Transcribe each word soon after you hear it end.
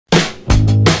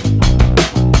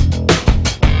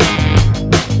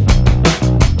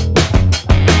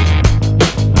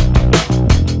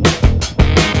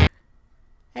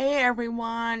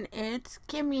everyone, it's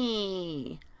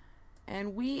Kimmy,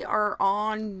 and we are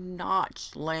on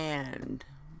Notchland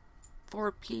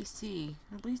for PC.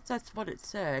 At least that's what it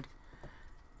said.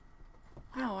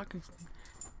 Wow, I can.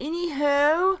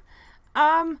 Anywho,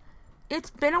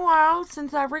 it's been a while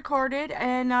since I've recorded,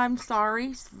 and I'm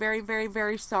sorry, very, very,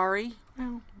 very sorry.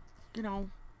 Well, you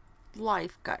know,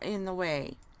 life got in the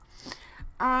way.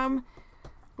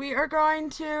 We are going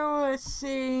to,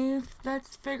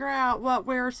 let's figure out what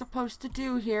we're supposed to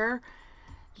do here.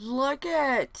 Look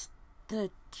at the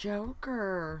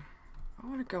Joker. I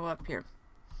want to go up here.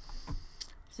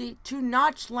 See, to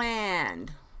Notchland.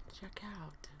 Check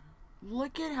out.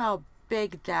 Look at how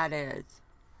big that is.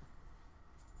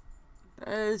 That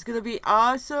is going to be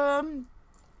awesome.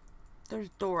 There's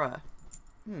Dora.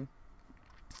 And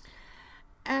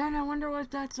I wonder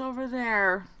what that's over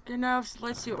there. You know,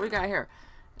 let's see what we got here.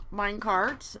 Mine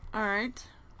carts. All right.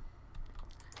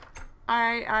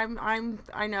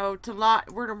 I know to lot.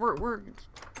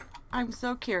 I'm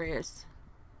so curious.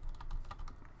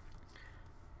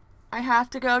 I have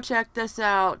to go check this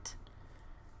out.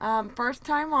 First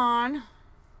time on.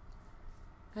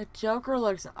 The Joker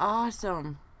looks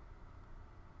awesome.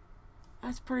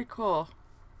 That's pretty cool.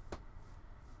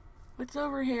 What's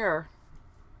over here?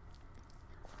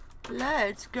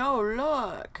 Let's go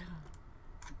look.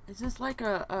 Is this like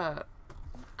a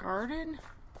garden?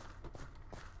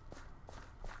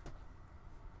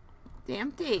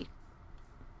 Empty.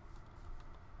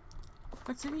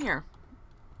 What's in here?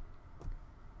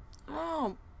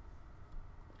 Oh.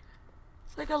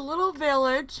 It's like a little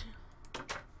village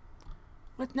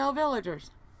with no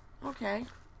villagers. Okay.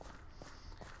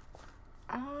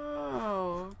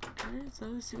 Oh. Okay, so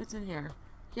let's see what's in here.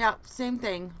 Yeah, same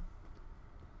thing.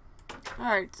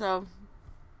 Alright, so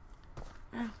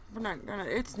we're not gonna.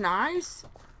 It's nice.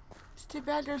 It's too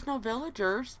bad there's no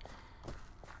villagers.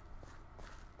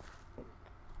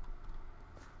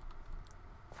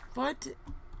 What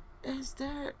is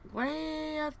that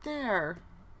way up there?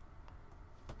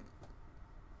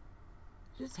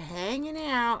 Just hanging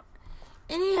out.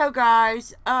 Anyhow,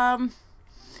 guys, I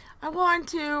want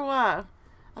to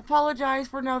apologize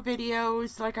for no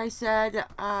videos. Like I said,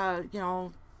 you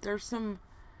know, there's some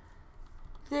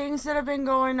things that have been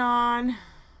going on,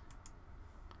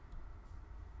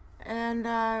 and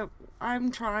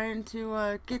I'm trying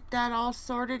to get that all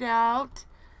sorted out.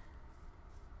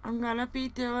 I'm gonna be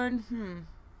doing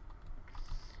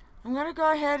I'm gonna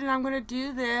go ahead and I'm gonna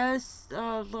do this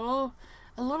a little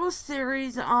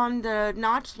series on the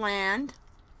Notchland.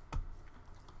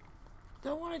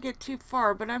 Don't want to get too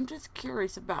far, but I'm just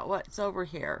curious about what's over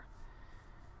here.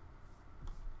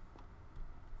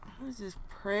 Oh, this is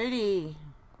pretty.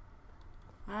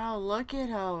 Wow, look at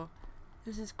how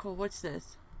this is cool. What's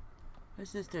this?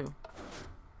 What's this do?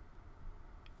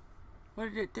 What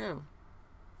did it do?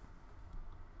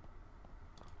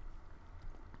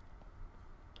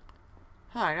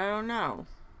 Hi, I don't know.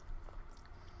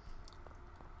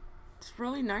 It's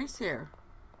really nice here.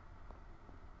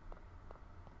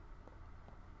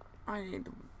 I need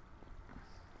to...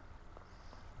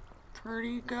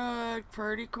 Pretty good,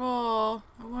 pretty cool.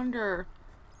 I wonder.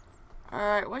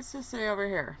 Alright, what's this say over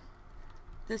here?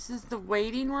 This is the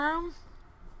waiting room?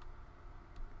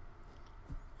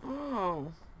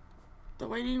 Oh. The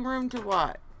waiting room to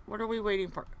what? What are we waiting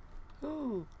for?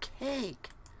 Ooh, cake.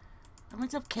 I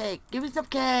want some cake. Give me some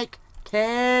cake.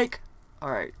 Cake.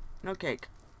 Alright, no cake.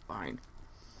 Fine.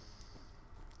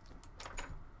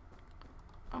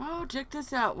 Oh, check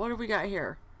this out. What do we got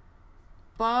here?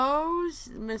 Bows,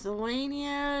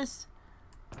 miscellaneous,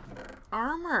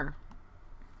 armor.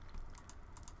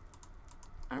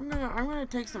 I'm gonna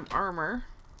take some armor.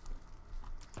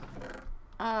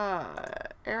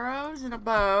 Arrows and a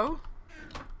bow.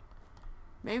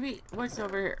 Maybe what's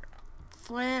over here?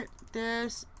 Flint,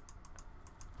 this.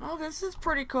 Oh, this is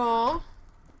pretty cool.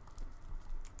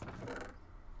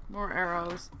 More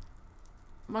arrows.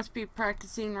 Must be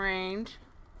practicing range.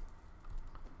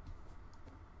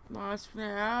 Must be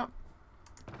up.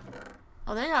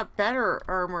 Oh, they got better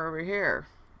armor over here.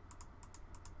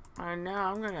 I know,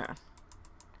 I'm gonna...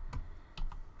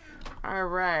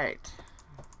 Alright.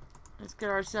 Let's get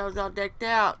ourselves all decked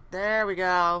out. There we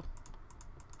go.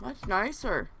 Much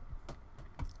nicer.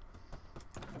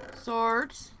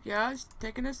 Swords. Yes,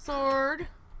 taking a sword.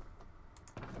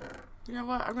 You know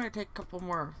what? I'm going to take a couple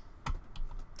more.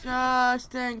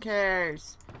 Just in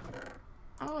case.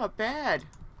 Oh, a bed.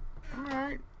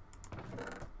 Alright.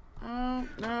 Oh,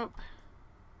 nope.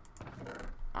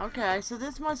 Okay, so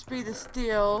this must be the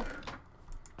steel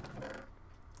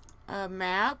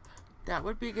map. That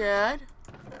would be good.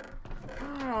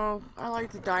 Oh, I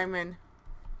like the diamond.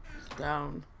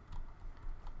 stone.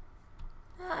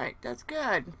 Alright, that's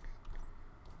good.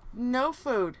 No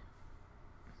food.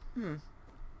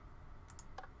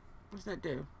 What's that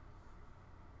do?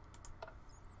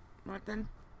 Nothing?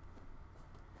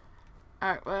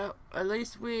 Alright, well, at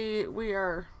least we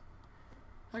are...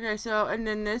 Okay, so, and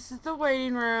then this is the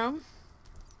waiting room.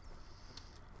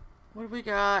 What do we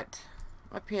got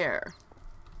up here?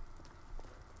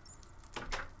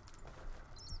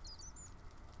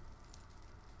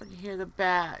 I can hear the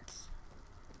bats.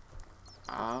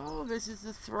 Oh, this is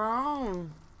the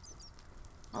throne.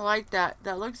 I like that.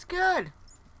 That looks good.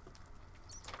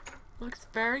 Looks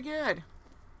very good.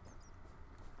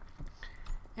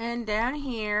 And down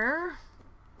here,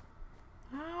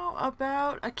 how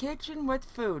about a kitchen with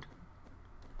food?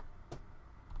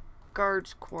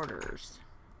 Guards' quarters.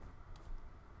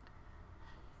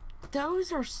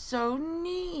 Those are so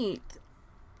neat.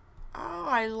 Oh,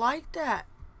 I like that.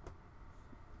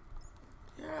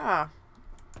 Yeah.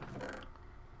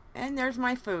 And there's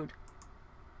my food.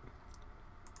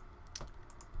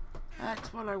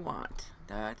 That's what I want.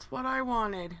 That's what I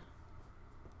wanted.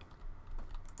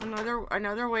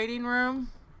 Another waiting room.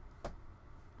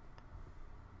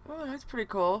 Oh, that's pretty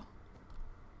cool.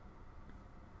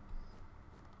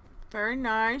 Very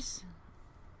nice.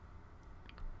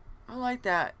 I like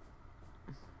that.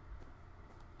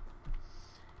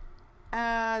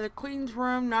 The queen's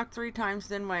room, knock 3 times,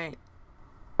 then wait.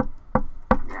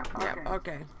 Yep,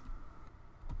 okay.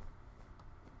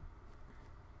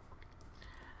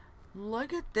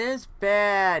 Look at this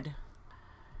bed.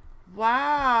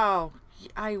 Wow.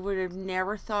 I would have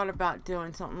never thought about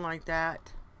doing something like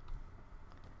that.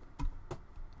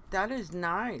 That is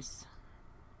nice.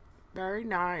 Very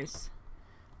nice.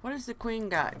 What has the queen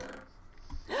got?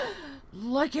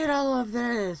 Look at all of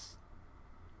this.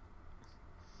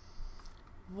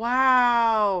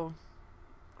 Wow.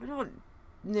 I don't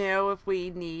know if we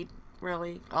need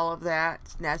really all of that.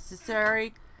 It's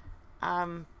necessary.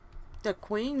 The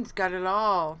queen's got it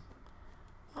all.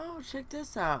 Oh, check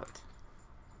this out.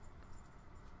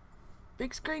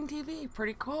 Big screen TV.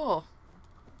 Pretty cool.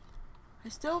 I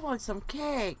still want some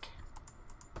cake.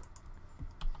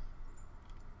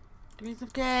 Give me some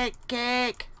cake.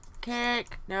 Cake.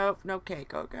 Cake. Nope, no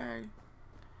cake. Okay.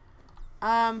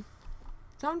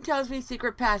 Someone tells me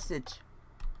secret passage.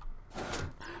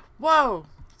 Whoa!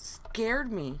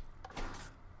 Scared me.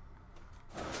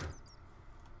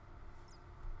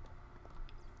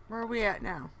 Where are we at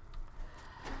now?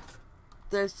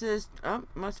 This is... Oh,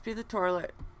 must be the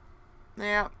toilet.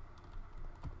 Yep.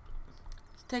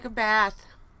 Let's take a bath.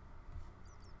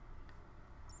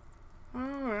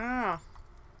 Oh, yeah.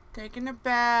 Taking a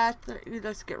bath.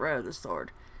 Let's get rid of the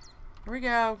sword. Here we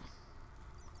go.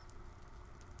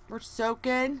 We're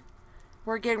soaking.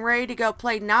 We're getting ready to go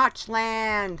play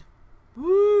Notchland.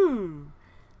 Woo!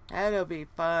 That'll be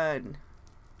fun.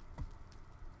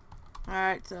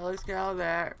 Alright, so let's get all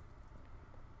that.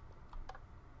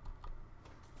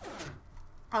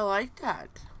 I like that.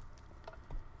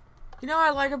 You know what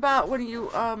I like about when you,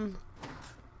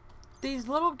 these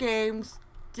little games,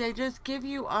 they just give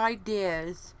you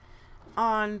ideas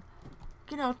on,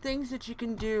 you know, things that you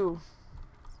can do.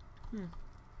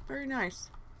 Very nice.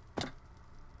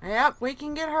 Yep, we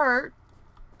can get hurt.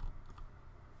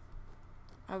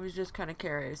 I was just kind of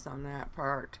curious on that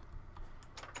part.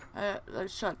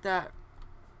 Let's shut that.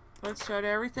 Let's shut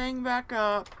everything back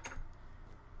up.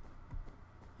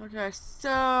 Okay,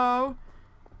 so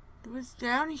it was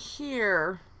down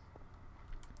here.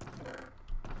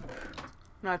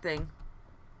 Nothing.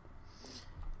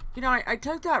 You know, I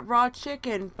took that raw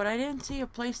chicken, but I didn't see a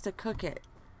place to cook it.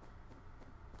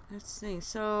 Let's see.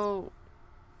 So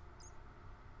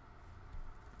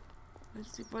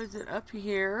let's see. What is it up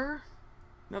here?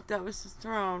 Nope, that was the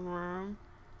throne room.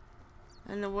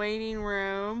 And the waiting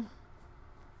room.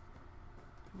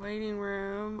 Waiting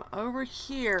room. Over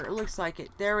here. It looks like it.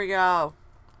 There we go.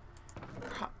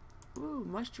 Ooh,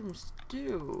 mushroom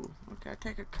stew. Okay, I'll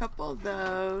take a couple of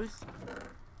those.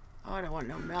 Oh, I don't want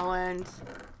no melons.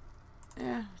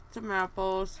 Yeah, some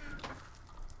apples.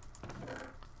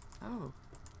 Oh.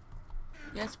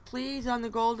 Yes, please, on the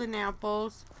golden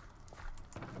apples.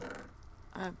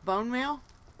 Bone meal?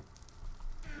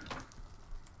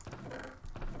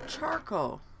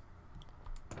 Charcoal.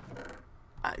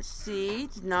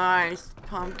 Seeds, nice.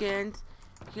 Pumpkins.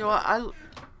 You know what?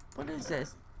 What is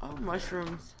this? Oh,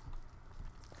 mushrooms.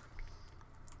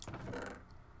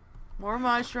 More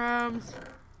mushrooms.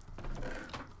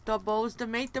 Doubles to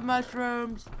make the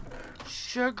mushrooms.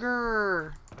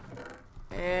 Sugar.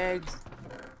 Eggs.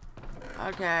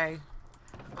 Okay.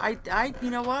 You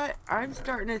know what? I'm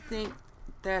starting to think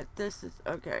that this is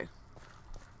okay.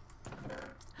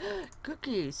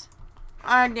 Cookies.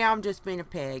 Now I'm just being a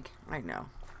pig. I know.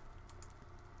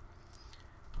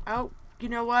 Oh, you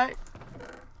know what?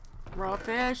 Raw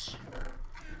fish.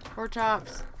 Pork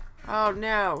chops. Oh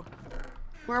no.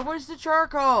 Where was the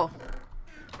charcoal?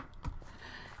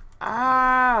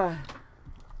 Ah.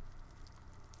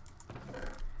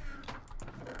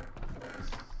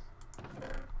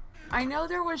 I know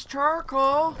there was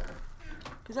charcoal.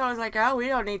 Because I was like, oh, we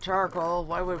don't need charcoal.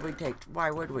 Why would we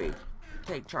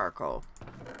take charcoal?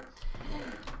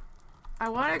 I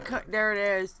want to cook. There it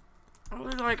is. I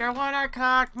was like, I want to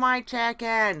cook my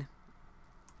chicken.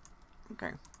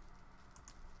 Okay.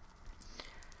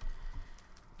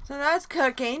 So that's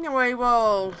cooking. And we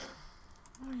will...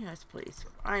 Oh, yes, please.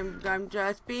 I'm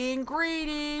just being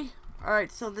greedy.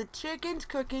 Alright, so the chicken's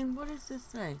cooking. What does this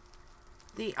say?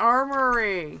 The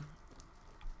armory.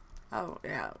 Oh,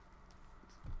 yeah.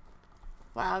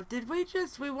 Wow, did we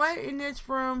went in this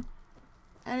room,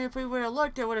 and if we would have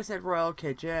looked, it would have said Royal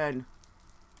Kitchen.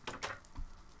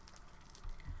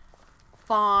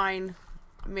 Fine.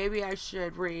 Maybe I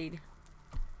should read.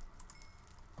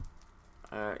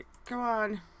 Alright, come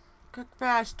on. Cook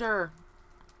faster.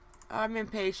 I'm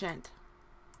impatient.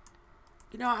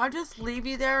 You know, I'll just leave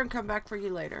you there and come back for you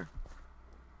later.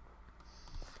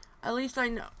 At least I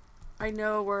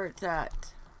know where it's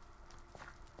at.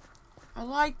 I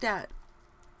like that.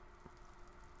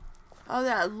 Oh,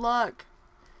 that look.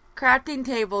 Crafting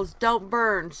tables don't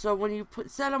burn, so when you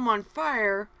set them on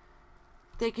fire,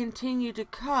 they continue to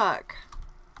cook.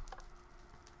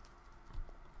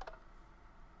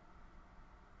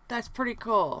 That's pretty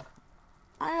cool.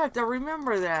 I have to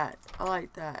remember that. I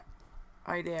like that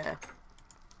idea.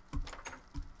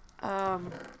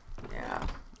 Yeah.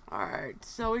 Alright,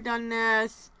 so we've done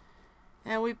this.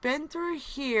 And we've been through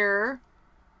here.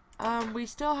 We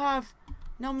still have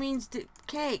no means to...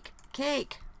 Cake!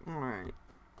 Alright.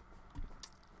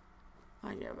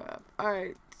 I give up.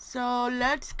 Alright, so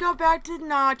let's go back to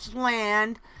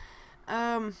Notchland.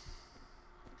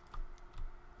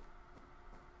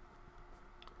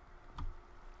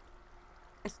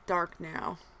 It's dark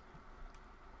now.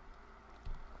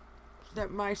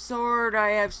 That my sword,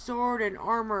 I have sword and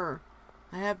armor.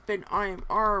 I am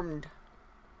armed.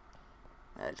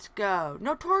 Let's go.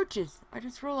 No torches. I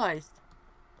just realized.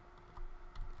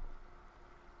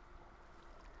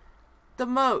 The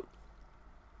moat.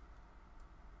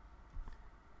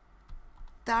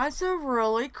 That's a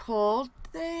really cool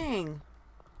thing.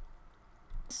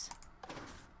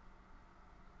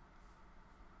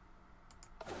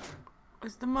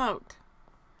 What's the moat?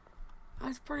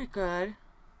 That's pretty good.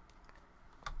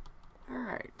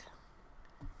 Alright.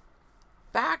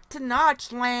 Back to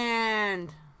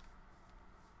Notchland.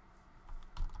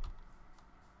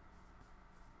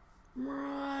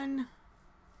 Run.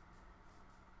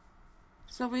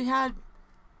 So we had,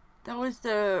 that was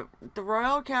the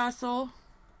royal castle,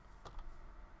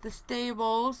 the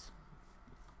stables,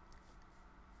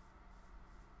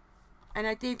 and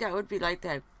I think that would be like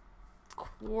the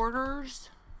quarters,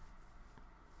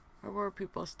 or where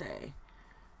people stay.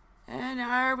 And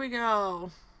there we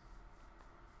go.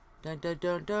 Dun dun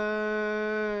dun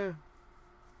dun.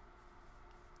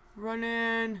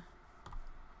 Running.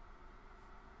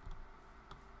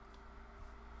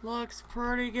 Looks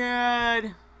pretty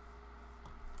good.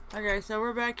 Okay, so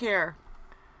we're back here.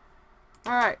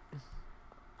 Alright.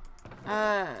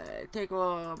 Take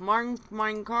a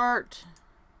mine cart.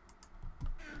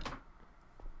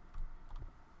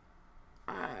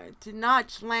 To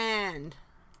Notchland.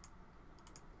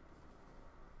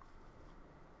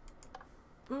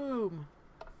 Boom.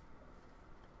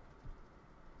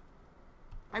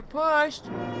 I pushed.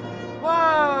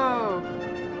 Whoa.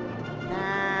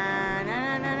 Na,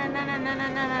 na, na, na, na, na, na, na,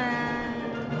 na, na.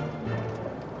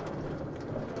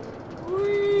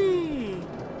 Whee.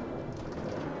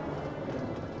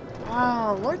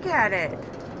 Oh, look at it.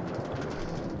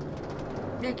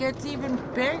 It gets even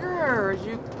bigger as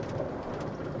you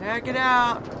check it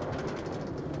out.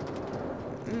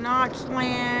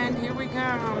 Notchland, here we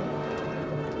come.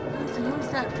 Who's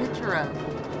that picture of?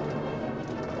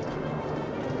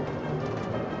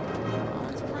 Oh,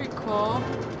 that's pretty cool.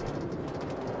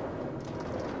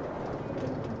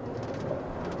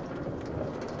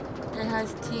 It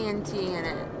has TNT in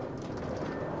it.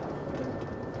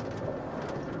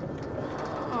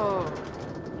 Oh.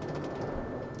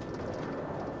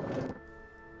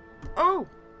 Oh!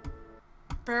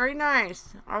 Very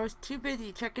nice. I was too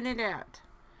busy checking it out.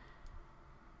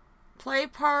 Play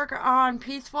park on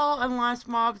peaceful unless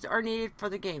mobs are needed for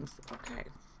the games. Okay.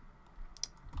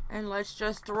 And let's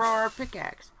just throw our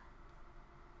pickaxe.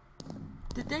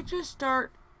 Did they just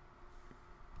start?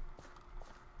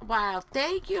 Wow,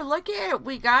 thank you. Look at it.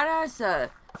 We got us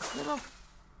a little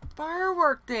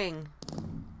firework thing.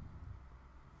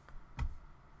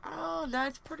 Oh,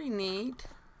 that's pretty neat.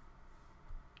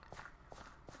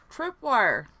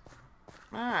 Tripwire.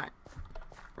 Alright.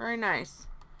 Very nice.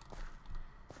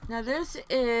 Now this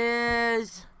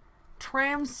is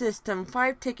tram system.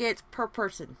 5 tickets per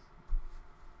person.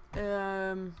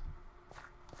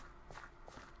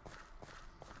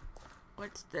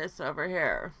 What's this over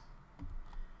here?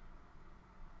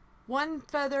 1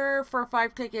 feather for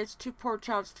 5 tickets, 2 pork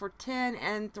chops for 10,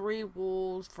 and 3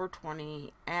 wools for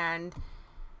 20. And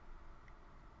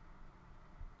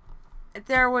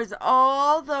there was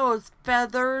all those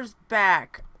feathers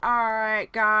back.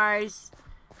 Alright, guys.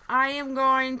 I am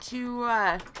going to,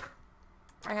 I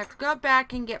have to go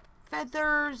back and get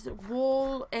feathers,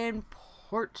 wool, and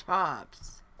pork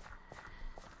chops.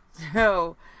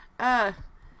 So,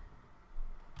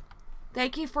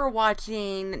 thank you for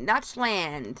watching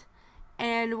Notchland.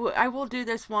 And I will do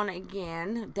this one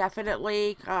again,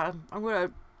 definitely. I'm going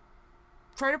to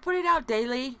try to put it out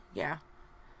daily. Yeah.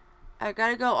 I got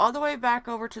to go all the way back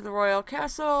over to the Royal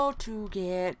Castle to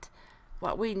get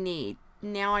what we need.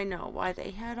 Now I know why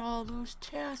they had all those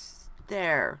chests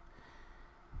there.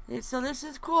 And so this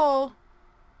is cool.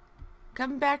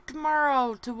 Come back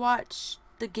tomorrow to watch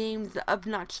the games of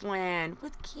Notchland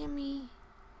with Kimmy.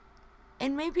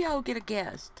 And maybe I'll get a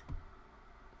guest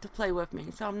to play with me,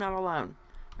 so I'm not alone.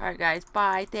 Alright guys,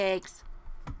 bye, thanks.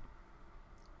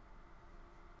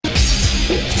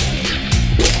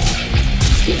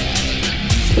 Yeah.